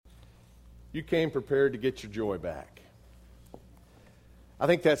You came prepared to get your joy back. I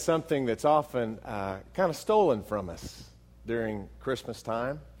think that's something that's often kind of stolen from us during Christmas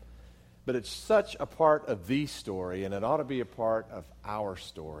time. But it's such a part of the story, and it ought to be a part of our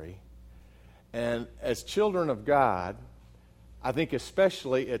story. And as children of God, I think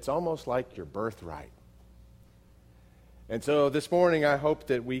especially it's almost like your birthright. And so this morning I hope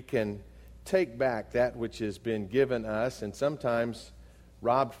that we can take back that which has been given us and sometimes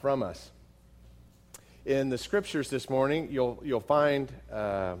robbed from us. In the scriptures this morning, you'll find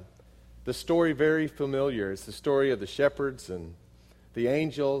the story very familiar. It's the story of the shepherds and the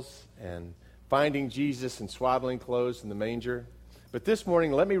angels and finding Jesus in swaddling clothes in the manger. But this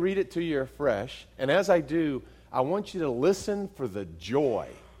morning, let me read it to you afresh. And as I do, I want you to listen for the joy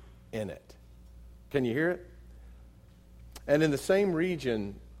in it. Can you hear it? And in the same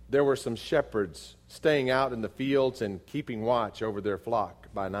region, there were some shepherds staying out in the fields and keeping watch over their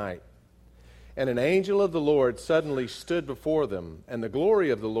flock by night. And an angel of the Lord suddenly stood before them, and the glory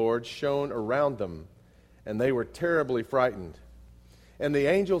of the Lord shone around them, and they were terribly frightened. And the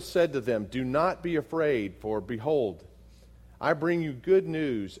angel said to them, "Do not be afraid, for behold, I bring you good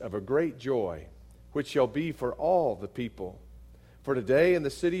news of a great joy, which shall be for all the people. For today in the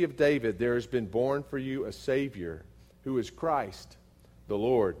city of David there has been born for you a Savior, who is Christ the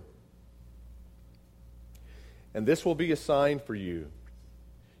Lord. And this will be a sign for you.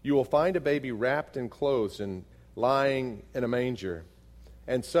 You will find a baby wrapped in clothes and lying in a manger."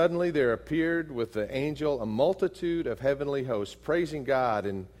 And suddenly there appeared with the angel a multitude of heavenly hosts, praising God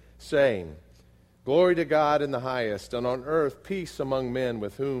and saying, "Glory to God in the highest, and on earth peace among men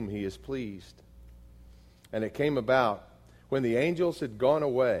with whom he is pleased." And it came about, when the angels had gone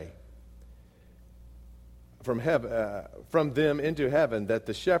away from them into heaven, that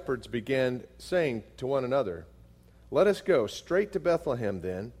the shepherds began saying to one another, "Let us go straight to Bethlehem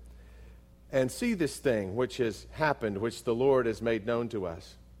then, and see this thing which has happened, which the Lord has made known to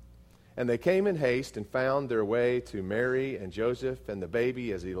us." And they came in haste and found their way to Mary and Joseph and the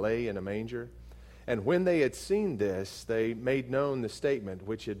baby as he lay in a manger. And when they had seen this, they made known the statement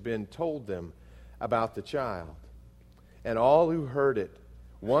which had been told them about the child. And all who heard it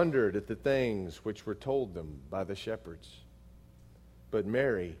wondered at the things which were told them by the shepherds. But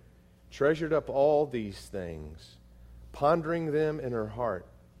Mary treasured up all these things, pondering them in her heart.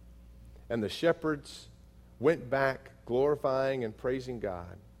 And the shepherds went back, glorifying and praising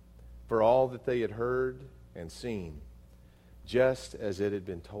God for all that they had heard and seen, just as it had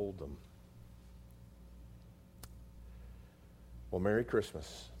been told them. Well, Merry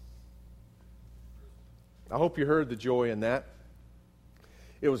Christmas. I hope you heard the joy in that.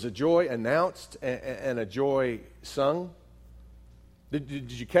 It was a joy announced and a joy sung.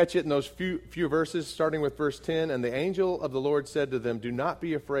 Did you catch it in those few verses, starting with verse 10? And the angel of the Lord said to them, "Do not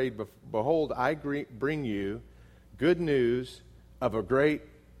be afraid. Behold, I bring you good news of a great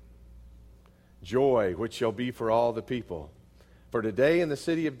joy, which shall be for all the people. For today in the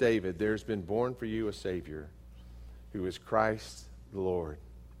city of David there has been born for you a Savior, who is Christ the Lord."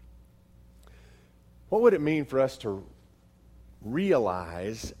 What would it mean for us to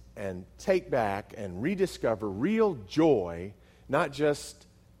realize and take back and rediscover real joy, not just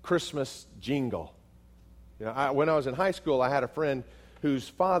Christmas jingle? You know, when I was in high school, I had a friend whose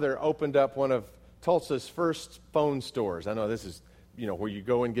father opened up one of Tulsa's first phone stores. I know this is, where you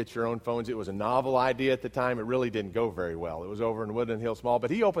go and get your own phones. It was a novel idea at the time. It really didn't go very well. It was over in Woodland Hills Mall,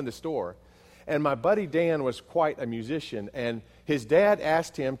 but he opened the store. And my buddy Dan was quite a musician, and his dad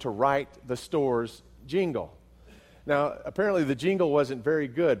asked him to write the store's jingle. Now, apparently the jingle wasn't very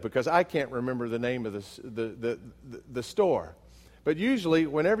good because I can't remember the name of the store. But usually,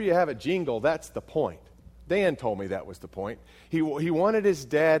 whenever you have a jingle, that's the point. Dan told me that was the point. He wanted his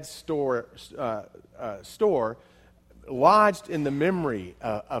dad's store lodged in the memory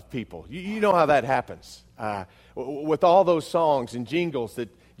of people. You know how that happens with all those songs and jingles. Do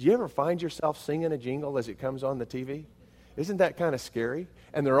you ever find yourself singing a jingle as it comes on the TV? Isn't that kind of scary?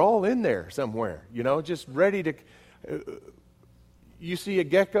 And they're all in there somewhere, just ready to... You see a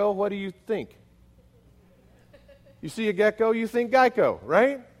gecko, what do you think? You see a gecko, you think Geico,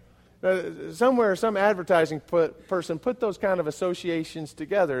 right? Somewhere, some advertising person put those kind of associations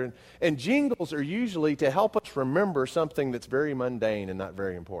together. And jingles are usually to help us remember something that's very mundane and not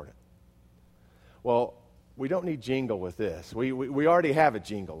very important. Well, we don't need jingle with this. We already have a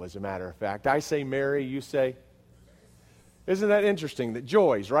jingle, as a matter of fact. I say Mary, you say... Isn't that interesting that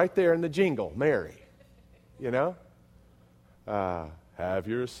joy's right there in the jingle, Mary? Have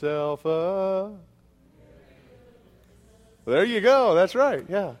yourself a... There you go. That's right.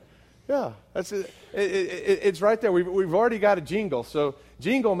 Yeah. Yeah, that's it. It's right there. We've already got a jingle, so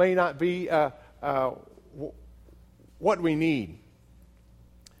jingle may not be what we need.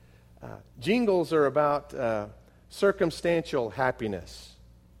 Jingles are about circumstantial happiness.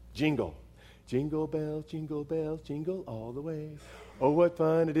 Jingle. Jingle bells, jingle all the way. Oh, what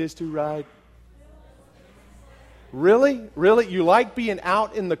fun it is to ride. Really? Really? You like being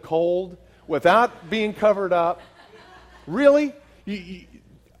out in the cold without being covered up? Really?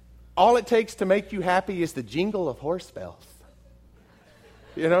 All it takes to make you happy is the jingle of horse bells.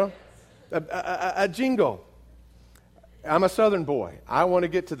 You know? A jingle. I'm a Southern boy. I want to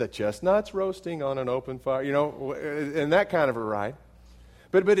get to the chestnuts roasting on an open fire, you know, and that kind of a ride.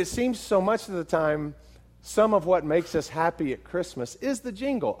 But it seems so much of the time, some of what makes us happy at Christmas is the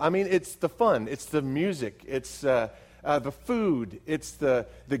jingle. I mean, it's the fun, it's the music, it's the food, it's the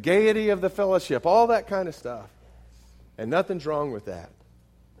gaiety of the fellowship, all that kind of stuff. And nothing's wrong with that.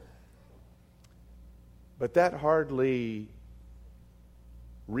 But that hardly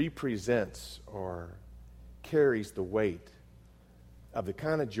represents or carries the weight of the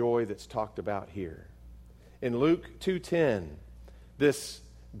kind of joy that's talked about here. In Luke 2:10, this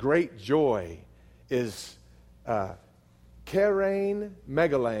great joy is Karain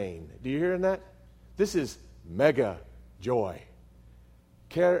Megalane. Do you hear that? This is mega joy.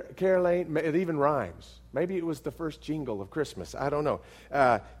 Caroline, it even rhymes. Maybe it was the first jingle of Christmas. I don't know.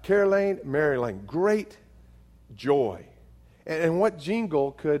 Caroline, Maryland, great joy. And what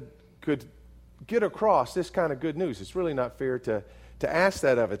jingle could get across this kind of good news? It's really not fair to ask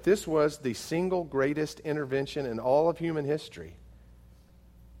that of it. This was the single greatest intervention in all of human history.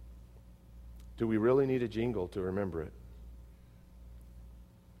 Do we really need a jingle to remember it?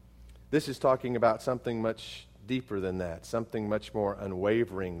 This is talking about something much deeper than that, something much more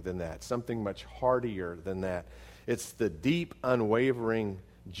unwavering than that, something much heartier than that. It's the deep, unwavering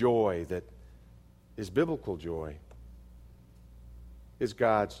joy that is biblical joy, is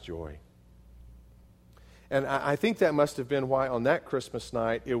God's joy. And I think that must have been why on that Christmas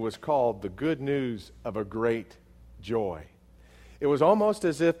night it was called the good news of a great joy. It was almost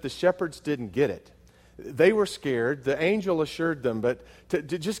as if the shepherds didn't get it. They were scared. The angel assured them, but to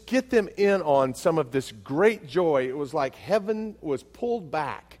just get them in on some of this great joy, it was like heaven was pulled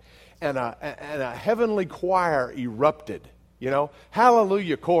back and a heavenly choir erupted. You know,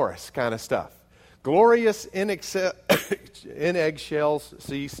 hallelujah chorus kind of stuff. Glorious in eggshells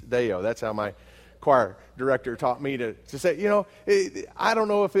cease Deo. That's how my choir director taught me to say, you know, I don't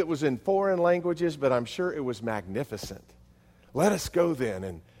know if it was in foreign languages, but I'm sure it was magnificent. Let us go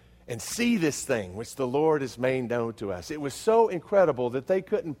then and see this thing which the Lord has made known to us. It was so incredible that they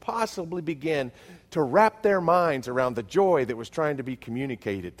couldn't possibly begin to wrap their minds around the joy that was trying to be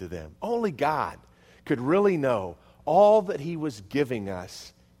communicated to them. Only God could really know all that He was giving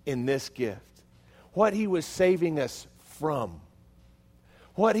us in this gift, what He was saving us from,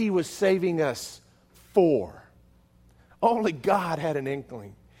 what He was saving us for. Only God had an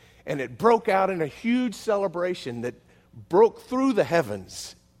inkling, and it broke out in a huge celebration that broke through the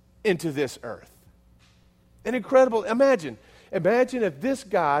heavens into this earth. An incredible, imagine if this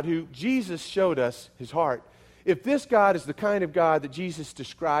God who Jesus showed us His heart, if this God is the kind of God that Jesus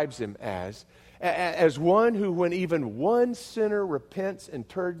describes Him as one who, when even one sinner repents and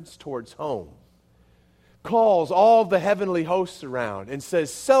turns towards home, calls all the heavenly hosts around and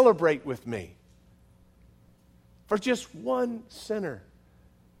says, celebrate with me. For just one sinner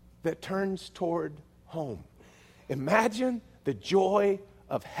that turns toward home. Imagine the joy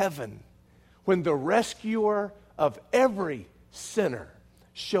of heaven when the rescuer of every sinner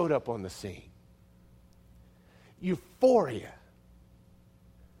showed up on the scene. Euphoria,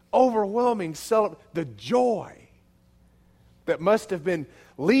 overwhelming the joy that must have been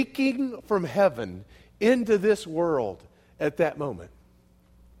leaking from heaven into this world at that moment.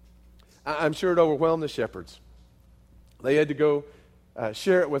 I'm sure it overwhelmed the shepherds. They had to go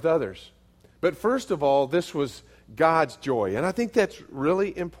share it with others. But first of all, this was God's joy. And I think that's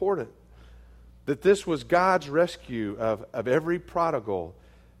really important, that this was God's rescue of every prodigal,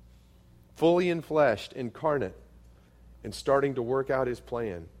 fully enfleshed, incarnate, and starting to work out His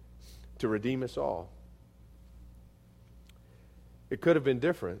plan to redeem us all. It could have been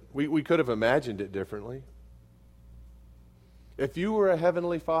different. We could have imagined it differently. If you were a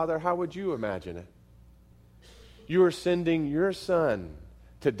heavenly Father, how would you imagine it? You are sending your Son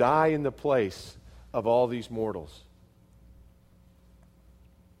to die in the place of all these mortals.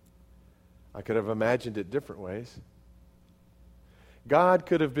 I could have imagined it different ways. God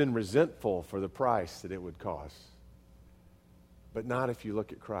could have been resentful for the price that it would cost. But not if you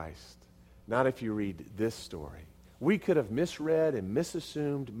look at Christ. Not if you read this story. we could have misread and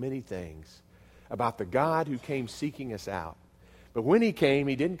misassumed many things about the God who came seeking us out. But when he came,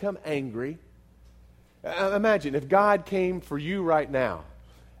 he didn't come angry. Imagine if God came for you right now.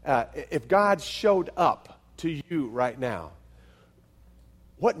 If God showed up to you right now,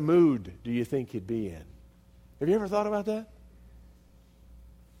 what mood do you think he'd be in? Have you ever thought about that?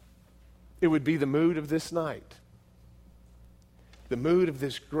 It would be the mood of this night. The mood of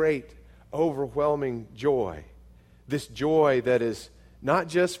this great, overwhelming joy. This joy that is not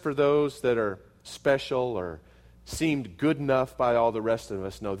just for those that are special or seemed good enough by all the rest of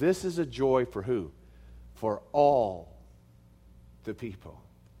us. No, this is a joy for who? For all the people.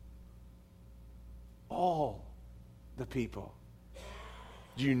 All the people.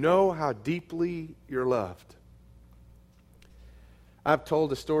 Do you know how deeply you're loved? I've told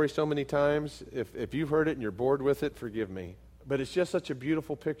the story so many times. If you've heard it and you're bored with it, forgive me. But it's just such a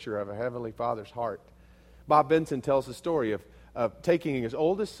beautiful picture of a Heavenly Father's heart. Bob Benson tells the story of taking his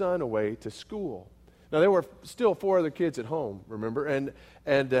oldest son away to school. Now, there were still 4 other kids at home, remember? And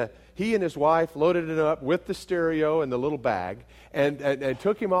he and his wife loaded it up with the stereo and the little bag and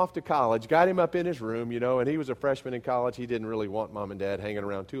took him off to college, got him up in his room, and he was a freshman in college. He didn't really want mom and dad hanging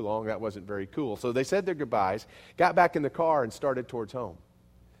around too long. That wasn't very cool. So they said their goodbyes, got back in the car, and started towards home.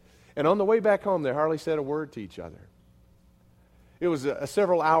 And on the way back home, they hardly said a word to each other. It was a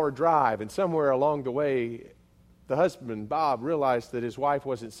several-hour drive, and somewhere along the way, the husband, Bob, realized that his wife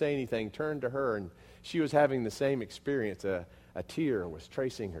wasn't saying anything, turned to her, and she was having the same experience. A tear was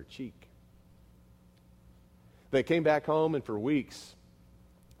tracing her cheek. They came back home, and for weeks,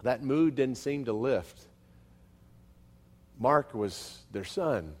 that mood didn't seem to lift. Mark was their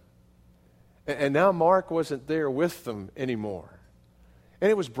son. And now Mark wasn't there with them anymore. And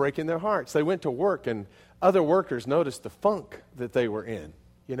it was breaking their hearts. They went to work, and other workers noticed the funk that they were in,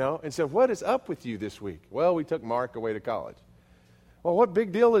 and said, "What is up with you this week?" "Well, we took Mark away to college." "Well, what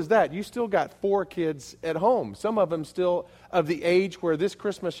big deal is that? You still got 4 kids at home. Some of them still of the age where this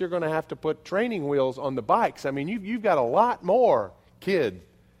Christmas you're going to have to put training wheels on the bikes. I mean, you've got a lot more kid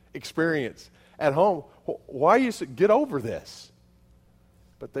experience at home. Why you get over this?"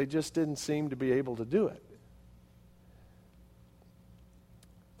 But they just didn't seem to be able to do it.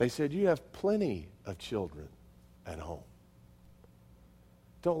 They said, "You have plenty of children at home.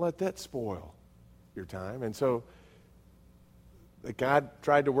 Don't let that spoil your time." And so God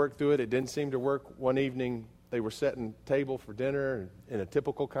tried to work through it. It didn't seem to work. One evening, they were setting table for dinner in a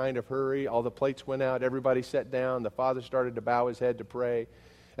typical kind of hurry. All the plates went out. Everybody sat down. The father started to bow his head to pray.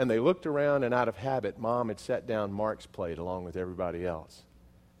 And they looked around, and out of habit, Mom had set down Mark's plate along with everybody else.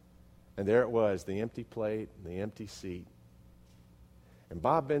 And there it was, the empty plate and the empty seat. And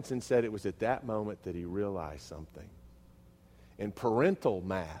Bob Benson said it was at that moment that he realized something. In parental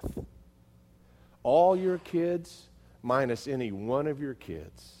math, all your kids minus any one of your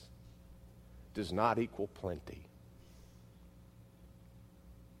kids does not equal plenty.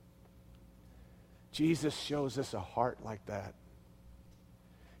 Jesus shows us a heart like that.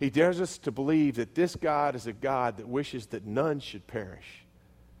 He dares us to believe that this God is a God that wishes that none should perish,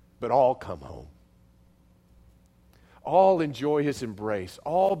 but all come home. All enjoy his embrace.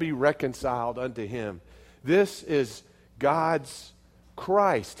 All be reconciled unto him. This is God's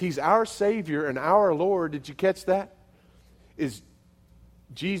Christ. He's our Savior and our Lord. Did you catch that? Is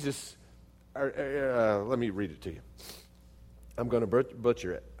Jesus, let me read it to you. I'm going to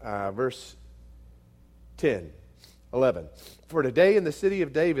butcher it. Verse 10, 11. "For today in the city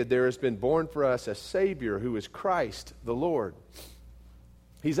of David there has been born for us a Savior who is Christ the Lord."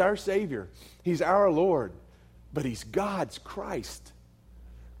 He's our Savior. He's our Lord. But he's God's Christ.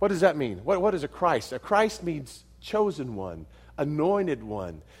 What does that mean? What is a Christ? A Christ means chosen one, anointed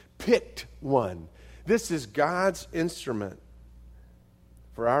one, picked one. This is God's instrument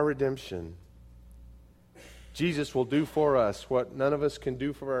for our redemption. Jesus will do for us what none of us can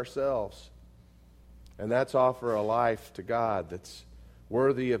do for ourselves. And that's offer a life to God that's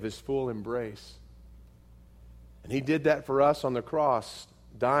worthy of his full embrace. And he did that for us on the cross,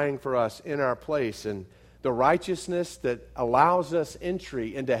 dying for us in our place. And the righteousness that allows us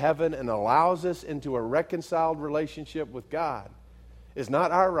entry into heaven and allows us into a reconciled relationship with God is not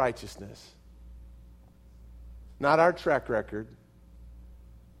our righteousness, not our track record,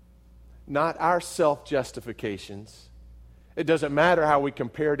 not our self-justifications. It doesn't matter how we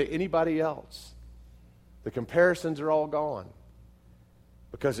compare to anybody else. The comparisons are all gone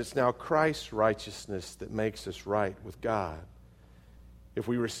because it's now Christ's righteousness that makes us right with God. If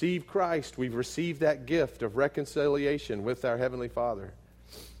we receive Christ, we've received that gift of reconciliation with our Heavenly Father.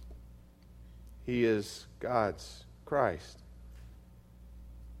 He is God's Christ.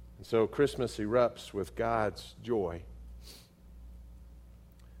 And so Christmas erupts with God's joy.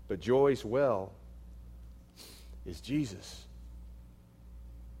 But joy's well is Jesus.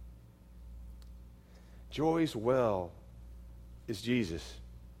 Joy's well is Jesus.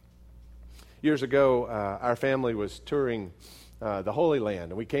 Years ago, our family was touring the Holy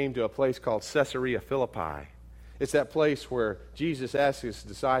Land, and we came to a place called Caesarea Philippi. It's that place where Jesus asked his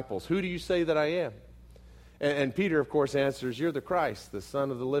disciples, "Who do you say that I am?" And Peter, of course, answers, "You're the Christ, the Son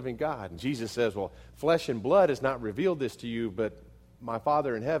of the living God." And Jesus says, "Well, flesh and blood has not revealed this to you, but my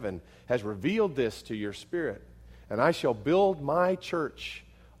Father in heaven has revealed this to your spirit. And I shall build my church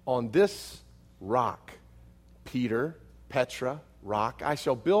on this rock." Peter, Petra, rock. I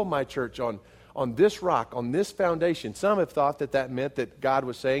shall build my church on this rock, on this foundation. Some have thought that meant that God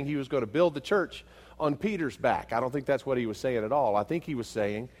was saying he was going to build the church on Peter's back. I don't think that's what he was saying at all. I think he was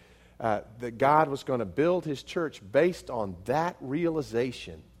saying that God was going to build his church based on that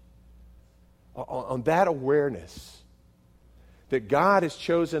realization, on that awareness, that God has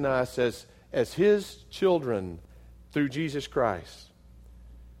chosen us as his children through Jesus Christ.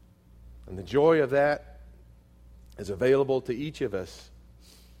 And the joy of that is available to each of us.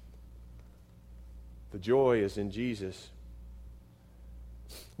 The joy is in Jesus.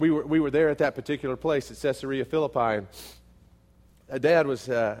 We were there at that particular place at Caesarea Philippi. And Dad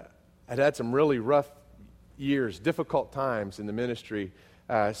had had some really rough years, difficult times in the ministry,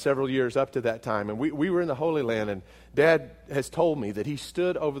 several years up to that time. And we were in the Holy Land, and Dad has told me that he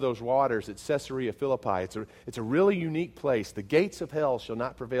stood over those waters at Caesarea Philippi. It's a really unique place. The gates of hell shall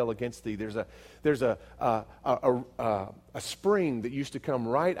not prevail against thee. There's a spring that used to come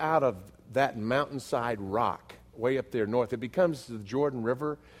right out of that mountainside rock way up there north. It becomes the Jordan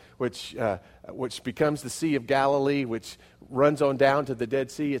River, which becomes the Sea of Galilee, which runs on down to the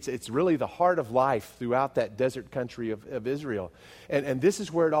Dead Sea. It's really the heart of life throughout that desert country of Israel. And this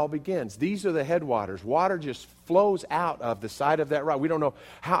is where it all begins. These are the headwaters. Water just flows out of the side of that rock. We don't know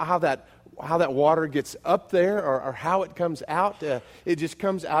how that water gets up there or how it comes out. It just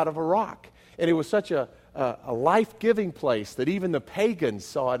comes out of a rock. And it was such a life-giving place that even the pagans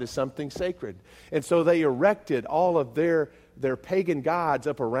saw it as something sacred. And so they erected all of their pagan gods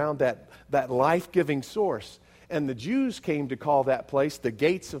up around that life-giving source. And the Jews came to call that place the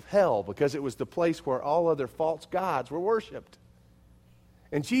gates of hell because it was the place where all other false gods were worshipped.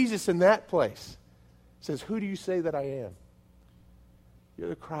 And Jesus in that place says, "Who do you say that I am?" "You're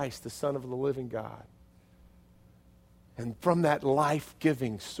the Christ, the Son of the living God." And from that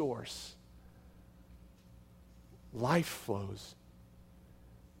life-giving source, life flows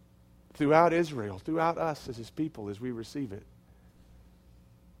throughout Israel, throughout us as his people as we receive it.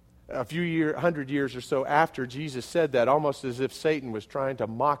 A 100 years or so after Jesus said that, almost as if Satan was trying to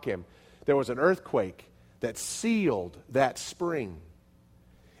mock him, there was an earthquake that sealed that spring.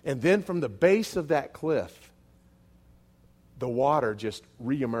 And then from the base of that cliff, the water just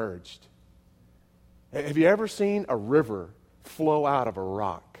reemerged. Have you ever seen a river flow out of a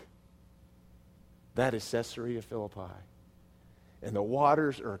rock? That is Caesarea Philippi. And the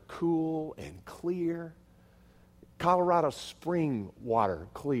waters are cool and clear. Colorado spring water,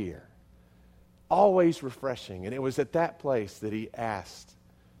 clear. Always refreshing. And it was at that place that he asked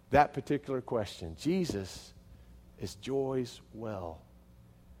that particular question. Jesus, is joy's well?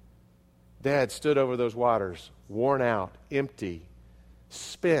 Dad stood over those waters, worn out, empty,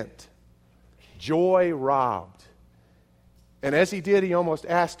 spent, joy robbed. And as he did, he almost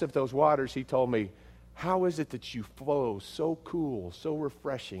asked of those waters, he told me, "How is it that you flow so cool, so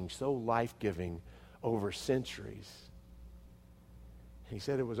refreshing, so life-giving over centuries?" He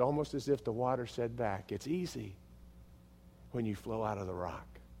said it was almost as if the water said back, "It's easy when you flow out of the rock."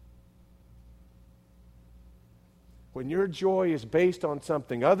 When your joy is based on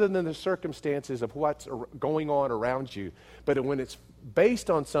something other than the circumstances of what's going on around you, but when it's based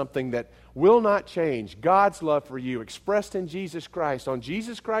on something that will not change, God's love for you expressed in Jesus Christ, on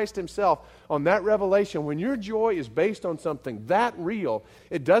Jesus Christ himself, on that revelation, when your joy is based on something that real,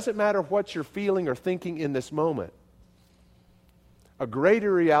 it doesn't matter what you're feeling or thinking in this moment. A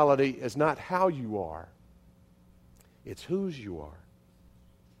greater reality is not how you are, it's whose you are.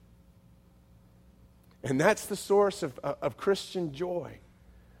 And that's the source of Christian joy.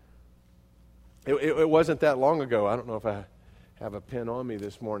 It wasn't that long ago. I don't know if I have a pen on me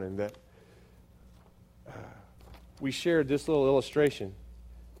this morning that we shared this little illustration.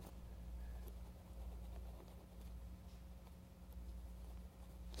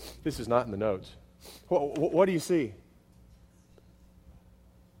 This is not in the notes. What do you see?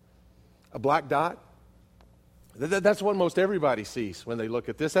 A black dot? That's what most everybody sees when they look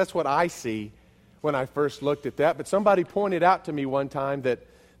at this. That's what I see when I first looked at that. But somebody pointed out to me one time that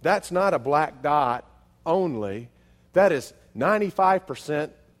That's not a black dot only. That is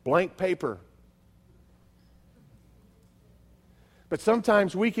 95% blank paper. But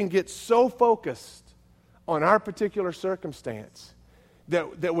sometimes we can get so focused on our particular circumstance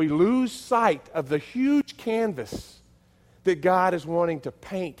that we lose sight of the huge canvas that God is wanting to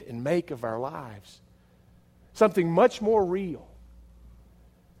paint and make of our lives. Something much more real.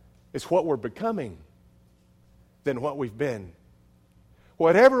 It's what we're becoming than what we've been.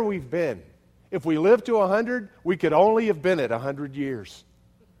 Whatever we've been, if we live to 100, we could only have been it 100 years.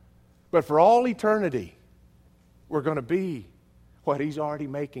 But for all eternity, we're going to be what He's already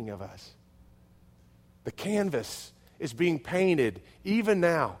making of us. The canvas is being painted even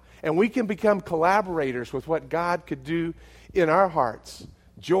now. And we can become collaborators with what God could do in our hearts.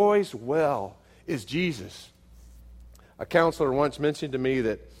 Joy's well is Jesus. A counselor once mentioned to me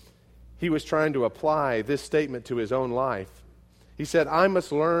that he was trying to apply this statement to his own life. He said, I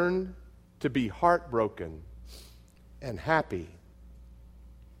must learn to be heartbroken and happy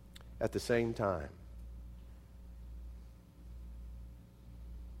at the same time.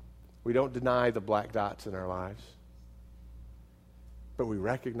 We don't deny the black dots in our lives, but we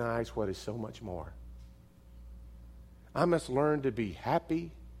recognize what is so much more. I must learn to be happy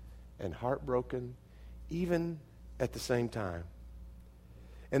and heartbroken even at the same time.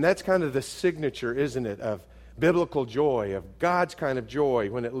 And that's kind of the signature, isn't it, of biblical joy, of God's kind of joy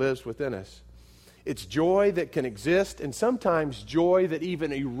when it lives within us. It's joy that can exist, and sometimes joy that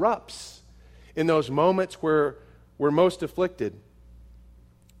even erupts in those moments where we're most afflicted.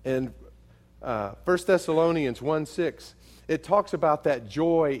 In 1 Thessalonians 1:6, it talks about that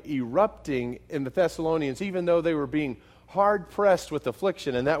joy erupting in the Thessalonians, even though they were being hard-pressed with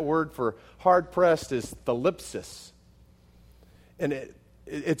affliction. And that word for hard-pressed is thalipsis. And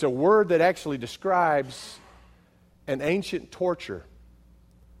it's a word that actually describes an ancient torture.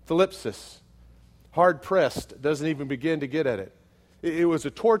 Thalipsis. Hard-pressed doesn't even begin to get at it. It was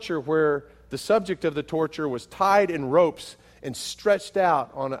a torture where the subject of the torture was tied in ropes and stretched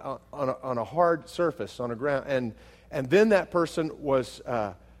out on a hard surface, on a ground. And then that person was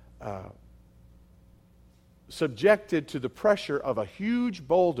subjected to the pressure of a huge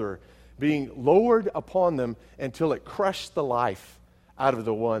boulder being lowered upon them until it crushed the life out of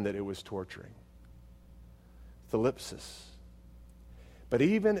the one that it was torturing. Thalipsis. But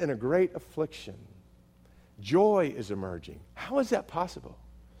even in a great affliction, joy is emerging. How is that possible?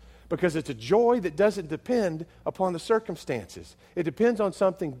 Because it's a joy that doesn't depend upon the circumstances. It depends on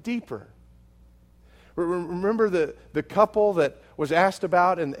something deeper. Remember the couple that was asked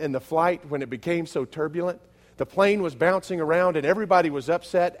about in the flight when it became so turbulent? The plane was bouncing around and everybody was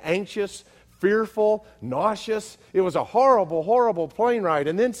upset, anxious, fearful, nauseous. It was a horrible, horrible plane ride.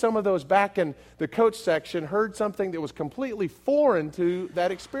 And then some of those back in the coach section heard something that was completely foreign to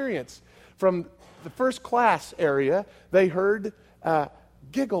that experience. From the first class area, they heard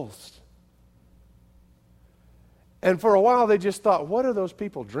giggles. And for a while they just thought, what are those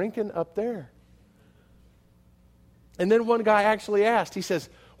people drinking up there? And then one guy actually asked, he says,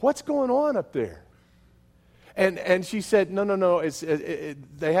 what's going on up there? And she said, no,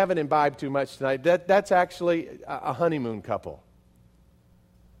 they haven't imbibed too much tonight. That's actually a honeymoon couple.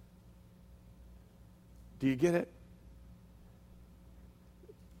 Do you get it?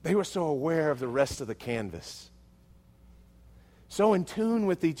 They were so aware of the rest of the canvas, so in tune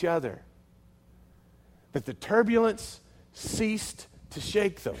with each other, that the turbulence ceased to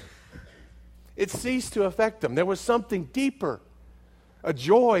shake them. It ceased to affect them. There was something deeper, a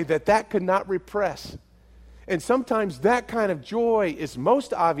joy that could not repress. And sometimes that kind of joy is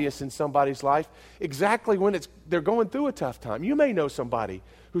most obvious in somebody's life exactly when they're going through a tough time. You may know somebody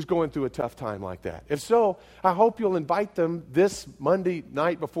who's going through a tough time like that. If so, I hope you'll invite them this Monday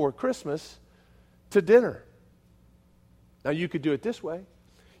night before Christmas to dinner. Now, you could do it this way.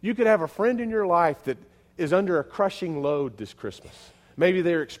 You could have a friend in your life that is under a crushing load this Christmas. Maybe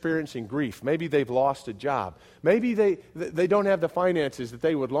they're experiencing grief. Maybe they've lost a job. Maybe they don't have the finances that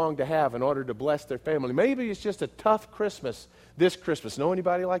they would long to have in order to bless their family. Maybe it's just a tough Christmas this Christmas. Know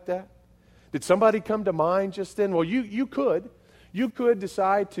anybody like that? Did somebody come to mind just then? Well, you could. You could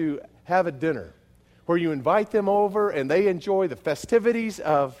decide to have a dinner where you invite them over and they enjoy the festivities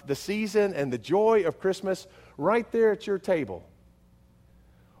of the season and the joy of Christmas right there at your table.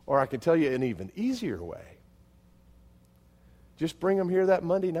 Or I can tell you an even easier way. Just bring them here that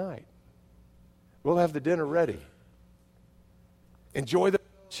Monday night. We'll have the dinner ready. Enjoy the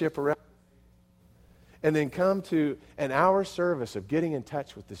fellowship around. And then come to an hour service of getting in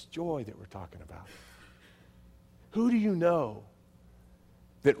touch with this joy that we're talking about. Who do you know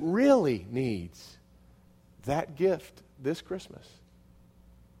that really needs that gift this Christmas?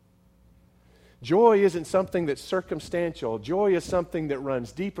 Joy isn't something that's circumstantial. Joy is something that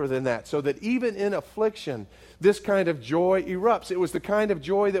runs deeper than that, so that even in affliction, this kind of joy erupts. It was the kind of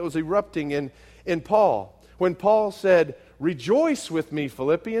joy that was erupting in Paul. When Paul said, "Rejoice with me,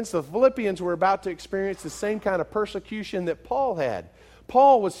 Philippians," the Philippians were about to experience the same kind of persecution that Paul had.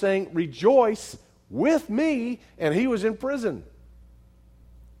 Paul was saying, "Rejoice with me," and he was in prison.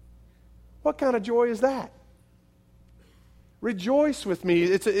 What kind of joy is that? Rejoice with me.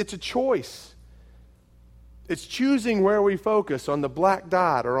 It's a choice. It's choosing where we focus, on the black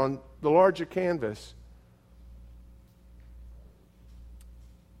dot or on the larger canvas.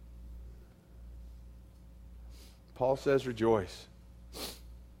 Paul says, rejoice.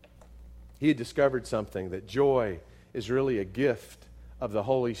 He had discovered something, that joy is really a gift of the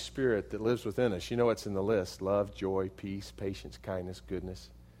Holy Spirit that lives within us. You know what's in the list: love, joy, peace, patience, kindness, goodness.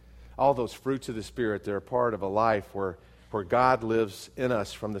 All those fruits of the Spirit, they're a part of a life where God lives in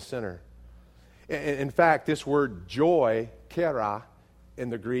us from the center. In fact, this word joy, kera, in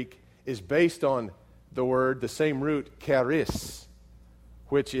the Greek, is based on the same root, charis,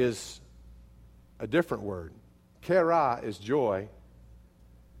 which is a different word. Kera is joy,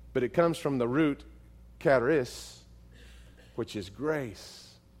 but it comes from the root charis, which is grace.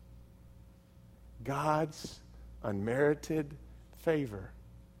 God's unmerited favor.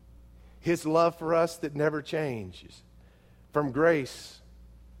 His love for us that never changes. From grace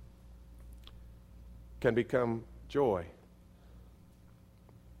can become joy.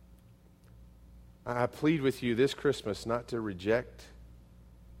 I plead with you this Christmas not to reject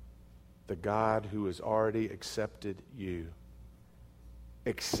the God who has already accepted you.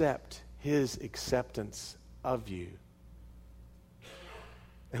 Accept His acceptance of you.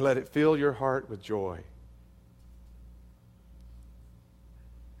 And let it fill your heart with joy.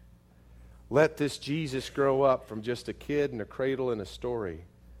 Let this Jesus grow up from just a kid in a cradle and a story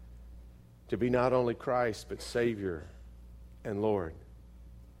to be not only Christ, but Savior and Lord.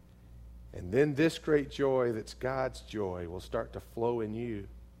 And then this great joy that's God's joy will start to flow in you.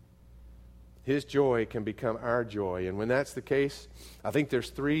 His joy can become our joy. And when that's the case, I think there's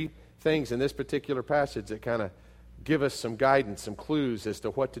three things in this particular passage that kind of give us some guidance, some clues as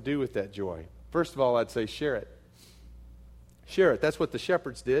to what to do with that joy. First of all, I'd say share it. Share it. That's what the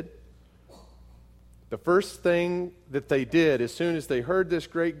shepherds did. The first thing that they did as soon as they heard this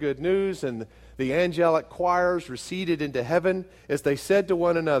great good news and the angelic choirs receded into heaven, is they said to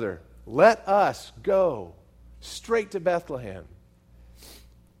one another, "Let us go straight to Bethlehem."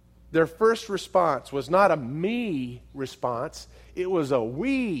 Their first response was not a me response, it was a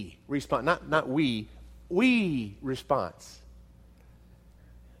we response. Not we response.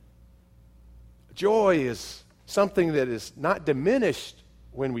 Joy is something that is not diminished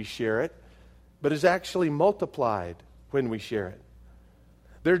when we share it, but is actually multiplied when we share it.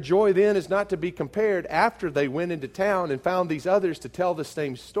 Their joy then is not to be compared after they went into town and found these others to tell the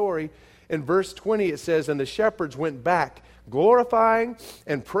same story. In verse 20 it says, "And the shepherds went back, glorifying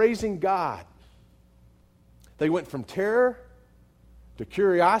and praising God." They went from terror to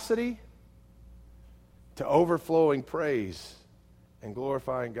curiosity to overflowing praise and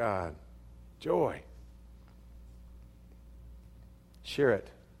glorifying God. Joy. Share it.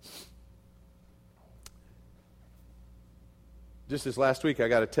 Just this last week, I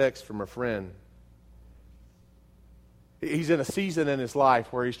got a text from a friend. He's in a season in his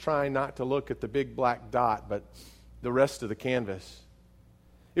life where he's trying not to look at the big black dot, but the rest of the canvas.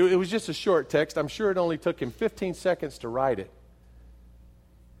 It was just a short text. I'm sure it only took him 15 seconds to write it.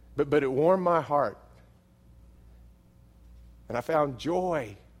 But it warmed my heart. And I found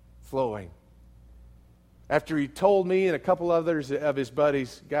joy flowing. After he told me and a couple others of his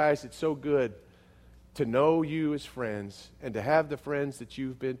buddies, "Guys, it's so good to know you as friends and to have the friends that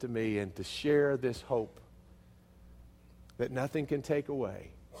you've been to me and to share this hope that nothing can take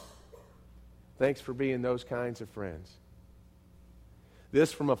away. Thanks for being those kinds of friends."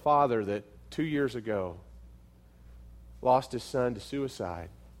 This from a father that 2 years ago lost his son to suicide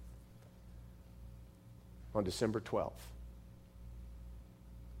on December 12th.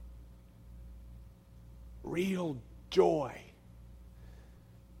 Real joy.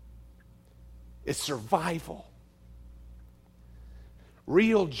 It's survival.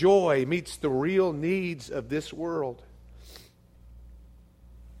 Real joy meets the real needs of this world.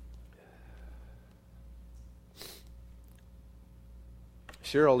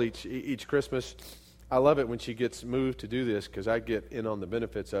 Cheryl, each Christmas, I love it when she gets moved to do this because I get in on the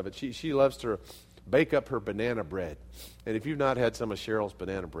benefits of it. She loves to bake up her banana bread. And if you've not had some of Cheryl's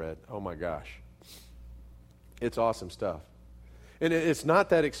banana bread, oh my gosh. It's awesome stuff. And it's not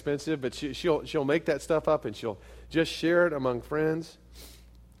that expensive, but she'll make that stuff up and she'll just share it among friends.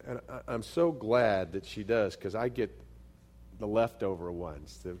 And I'm so glad that she does, because I get the leftover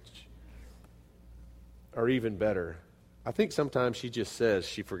ones that are even better. I think sometimes she just says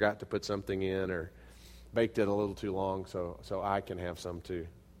she forgot to put something in or baked it a little too long, so I can have some too.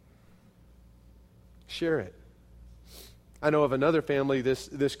 Share it. I know of another family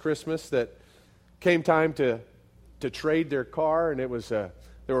this Christmas that came time to trade their car, and it was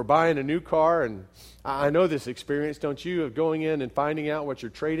they were buying a new car, and I know this experience, don't you, of going in and finding out what your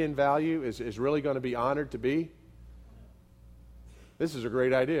trade-in value is really going to be honored to be? This is a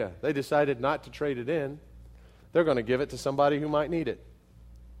great idea. They decided not to trade it in. They're going to give it to somebody who might need it.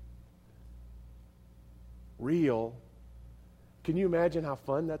 Real. Can you imagine how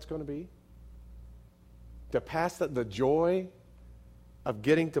fun that's going to be? To pass the joy of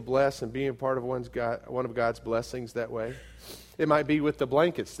getting to bless and being part of one of God's blessings that way. It might be with the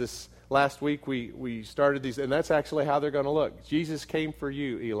blankets. This last week we started these, and that's actually how they're going to look. Jesus Came for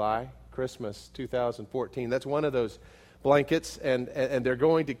You, Eli, Christmas 2014. That's one of those blankets, and they're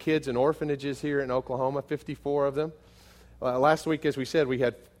going to kids in orphanages here in Oklahoma, 54 of them. Last week, as we said, we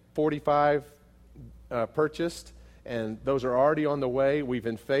had 45 purchased, and those are already on the way. We've,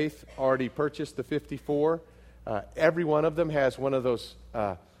 in faith, already purchased the 54. Every one of them has one of those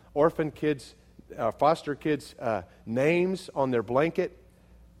orphan kids, foster kids' names on their blanket.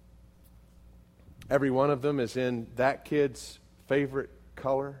 Every one of them is in that kid's favorite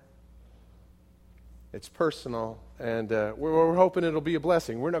color. It's personal, and we're hoping it'll be a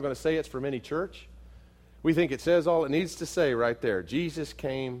blessing. We're not going to say it's from any church. We think it says all it needs to say right there. Jesus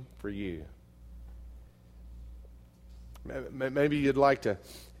came for you. Maybe you'd like to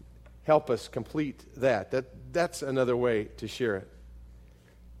help us complete that. That's another way to share it.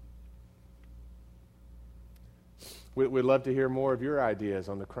 We'd love to hear more of your ideas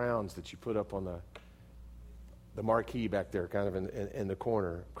on the crowns that you put up on the marquee back there, kind of in the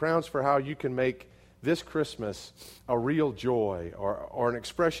corner. Crowns for how you can make this Christmas a real joy or an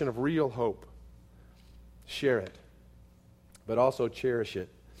expression of real hope. Share it, but also cherish it.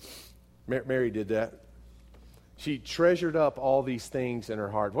 Mary did that. She treasured up all these things in her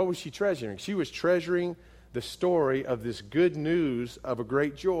heart. What was she treasuring? She was treasuring the story of this good news of a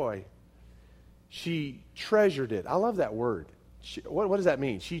great joy. She treasured it. I love that word. What does that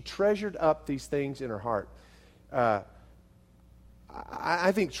mean? She treasured up these things in her heart. I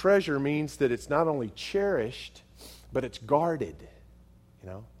think treasure means that it's not only cherished, but it's guarded.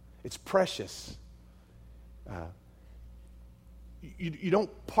 It's precious. You don't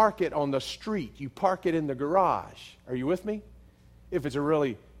park it on the street. You park it in the garage. Are you with me? If it's a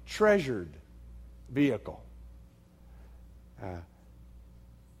really treasured vehicle.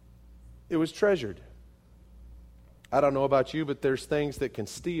 It was treasured. I don't know about you, but there's things that can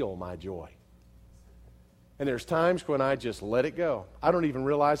steal my joy. And there's times when I just let it go. I don't even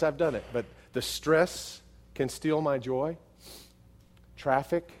realize I've done it, but the stress can steal my joy.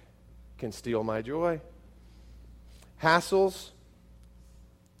 Traffic can steal my joy. Hassles,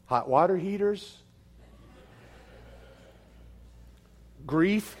 hot water heaters,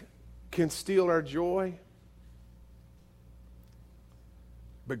 grief can steal our joy.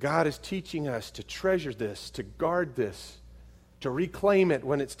 But God is teaching us to treasure this, to guard this, to reclaim it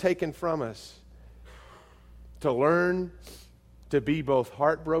when it's taken from us, to learn to be both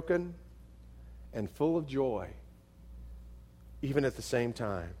heartbroken and full of joy, even at the same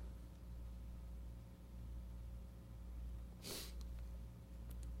time.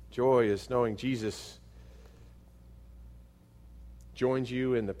 Joy is knowing Jesus joins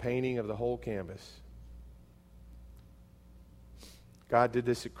you in the painting of the whole canvas. God did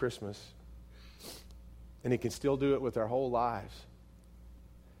this at Christmas, and He can still do it with our whole lives.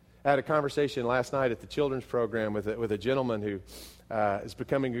 I had a conversation last night at the children's program with a gentleman who is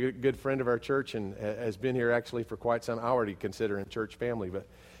becoming a good friend of our church and has been here actually for quite some. I already consider him church family,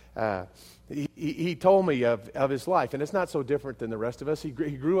 but he told me of his life, and it's not so different than the rest of us. He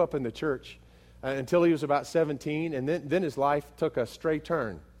grew up in the church until he was about 17, and then his life took a stray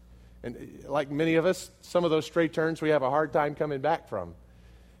turn. And like many of us, some of those stray turns we have a hard time coming back from.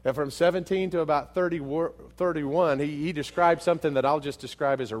 And from 17 to about 31, he described something that I'll just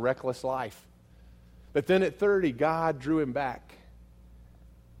describe as a reckless life. But then at 30, God drew him back.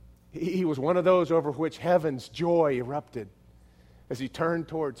 He was one of those over which heaven's joy erupted as he turned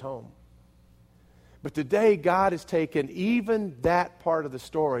towards home. But today, God has taken even that part of the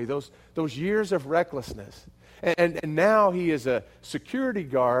story, those years of recklessness, and now he is a security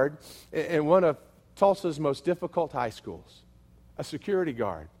guard in one of Tulsa's most difficult high schools. A security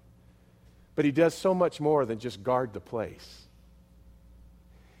guard. But he does so much more than just guard the place.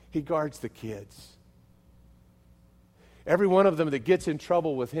 He guards the kids. Every one of them that gets in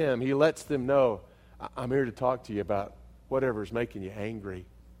trouble with him, he lets them know, I'm here to talk to you about whatever's making you angry.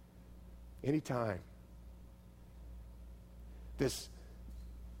 Anytime. This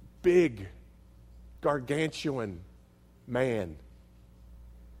big, gargantuan man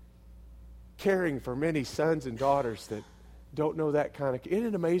caring for many sons and daughters that don't know that kind of... Isn't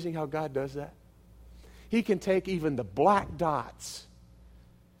it amazing how God does that? He can take even the black dots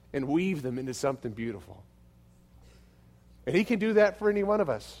and weave them into something beautiful. And he can do that for any one of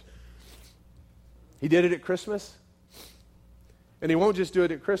us. He did it at Christmas. And he won't just do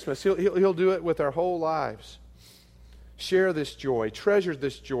it at Christmas. He'll do it with our whole lives. Share this joy, treasure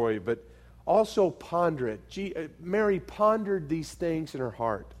this joy, but also ponder it. Mary pondered these things in her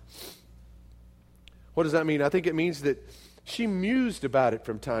heart. What does that mean? I think it means that she mused about it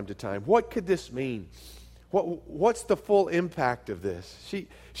from time to time. What could this mean? What's the full impact of this?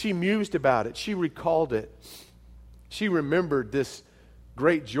 She mused about it. She recalled it. She remembered this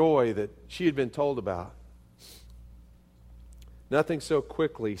great joy that she had been told about. Nothing so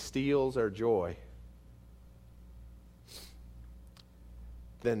quickly steals our joy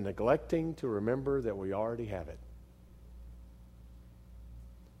than neglecting to remember that we already have it.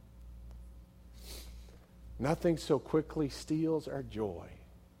 Nothing so quickly steals our joy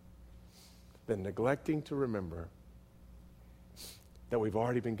than neglecting to remember that we've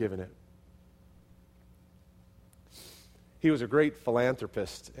already been given it. He was a great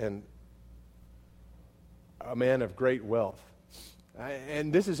philanthropist and a man of great wealth.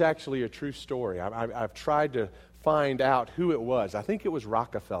 And this is actually a true story. I've tried to find out who it was. I think it was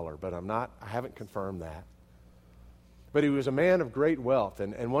Rockefeller, but I haven't confirmed that. But he was a man of great wealth.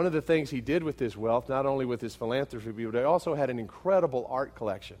 And one of the things he did with his wealth, not only with his philanthropy, but he also had an incredible art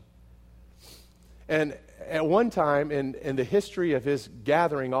collection. And at one time in the history of his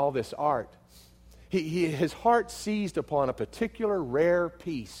gathering all this art, his heart seized upon a particular rare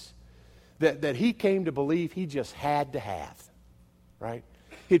piece that he came to believe he just had to have, right?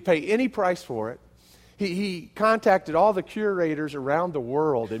 He'd pay any price for it. He contacted all the curators around the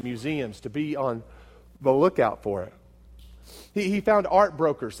world in museums to be on the lookout for it. He found art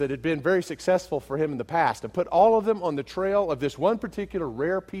brokers that had been very successful for him in the past and put all of them on the trail of this one particular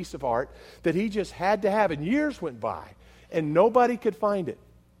rare piece of art that he just had to have. And years went by, and nobody could find it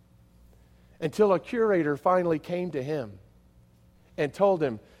until a curator finally came to him and told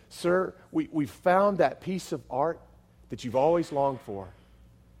him, "Sir, we found that piece of art that you've always longed for."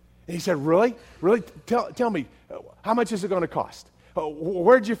 And he said, "Really? Really? Tell me, how much is it going to cost?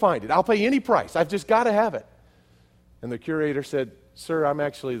 Where'd you find it? I'll pay any price. I've just got to have it." And the curator said, "Sir, I'm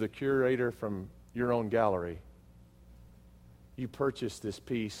actually the curator from your own gallery. You purchased this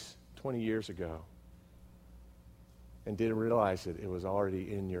piece 20 years ago and didn't realize it was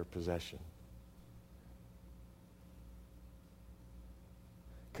already in your possession."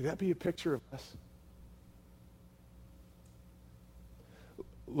 Could that be a picture of us?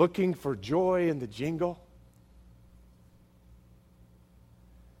 Looking for joy in the jingle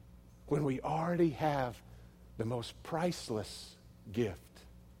when we already have the most priceless gift.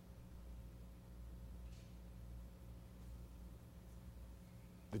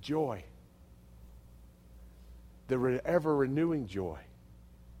 The joy. The ever-renewing joy.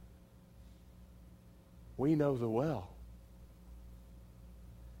 We know the well.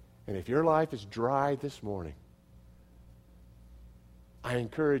 And if your life is dry this morning, I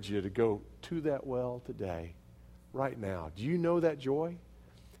encourage you to go to that well today, right now. Do you know that joy?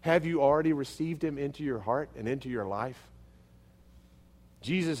 Have you already received him into your heart and into your life?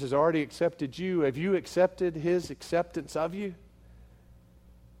 Jesus has already accepted you. Have you accepted his acceptance of you?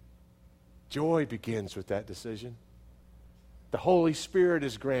 Joy begins with that decision. The Holy Spirit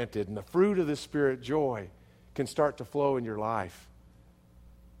is granted, and the fruit of the Spirit, joy, can start to flow in your life.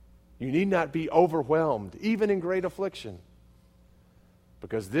 You need not be overwhelmed, even in great affliction,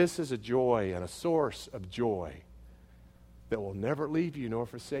 because this is a joy and a source of joy that will never leave you nor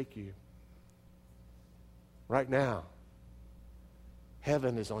forsake you. Right now,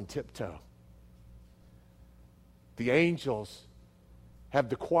 heaven is on tiptoe. The angels have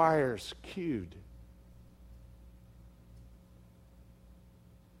the choirs cued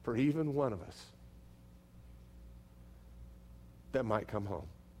for even one of us that might come home.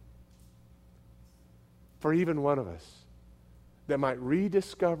 For even one of us that might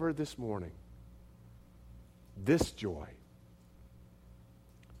rediscover this morning this joy.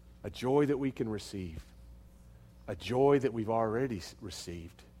 A joy that we can receive. A joy that we've already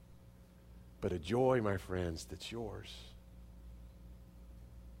received. But a joy, my friends, that's yours.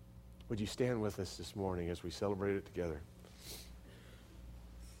 Would you stand with us this morning as we celebrate it together?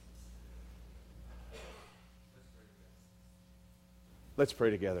 Let's pray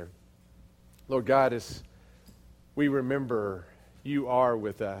together. Lord God, as we remember you are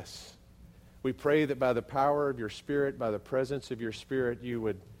with us, we pray that by the power of your Spirit, by the presence of your Spirit, you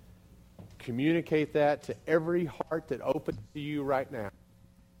would communicate that to every heart that opens to you right now.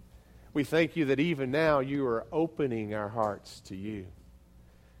 We thank you that even now you are opening our hearts to you.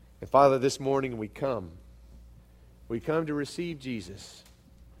 And Father, this morning we come. We come to receive Jesus.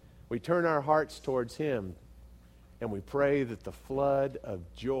 We turn our hearts towards him, and we pray that the flood of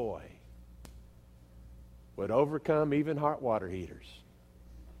joy would overcome even hot water heaters.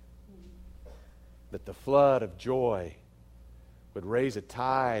 That the flood of joy would raise a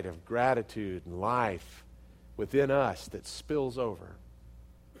tide of gratitude and life within us that spills over.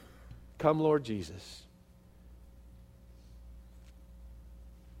 Come, Lord Jesus.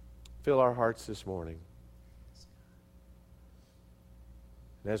 Fill our hearts this morning.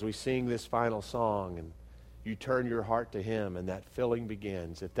 And as we sing this final song and you turn your heart to him and that filling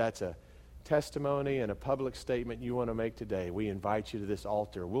begins, if that's a testimony and a public statement you want to make today, we invite you to this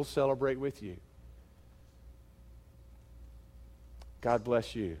altar. We'll celebrate with you. God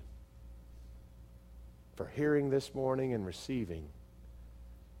bless you for hearing this morning and receiving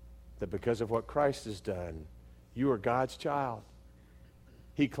that because of what Christ has done, you are God's child.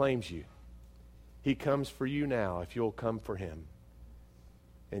 He claims you. He comes for you now if you'll come for him.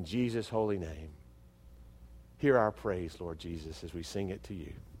 In Jesus' holy name, hear our praise, Lord Jesus, as we sing it to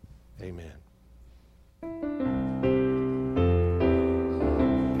you. Amen.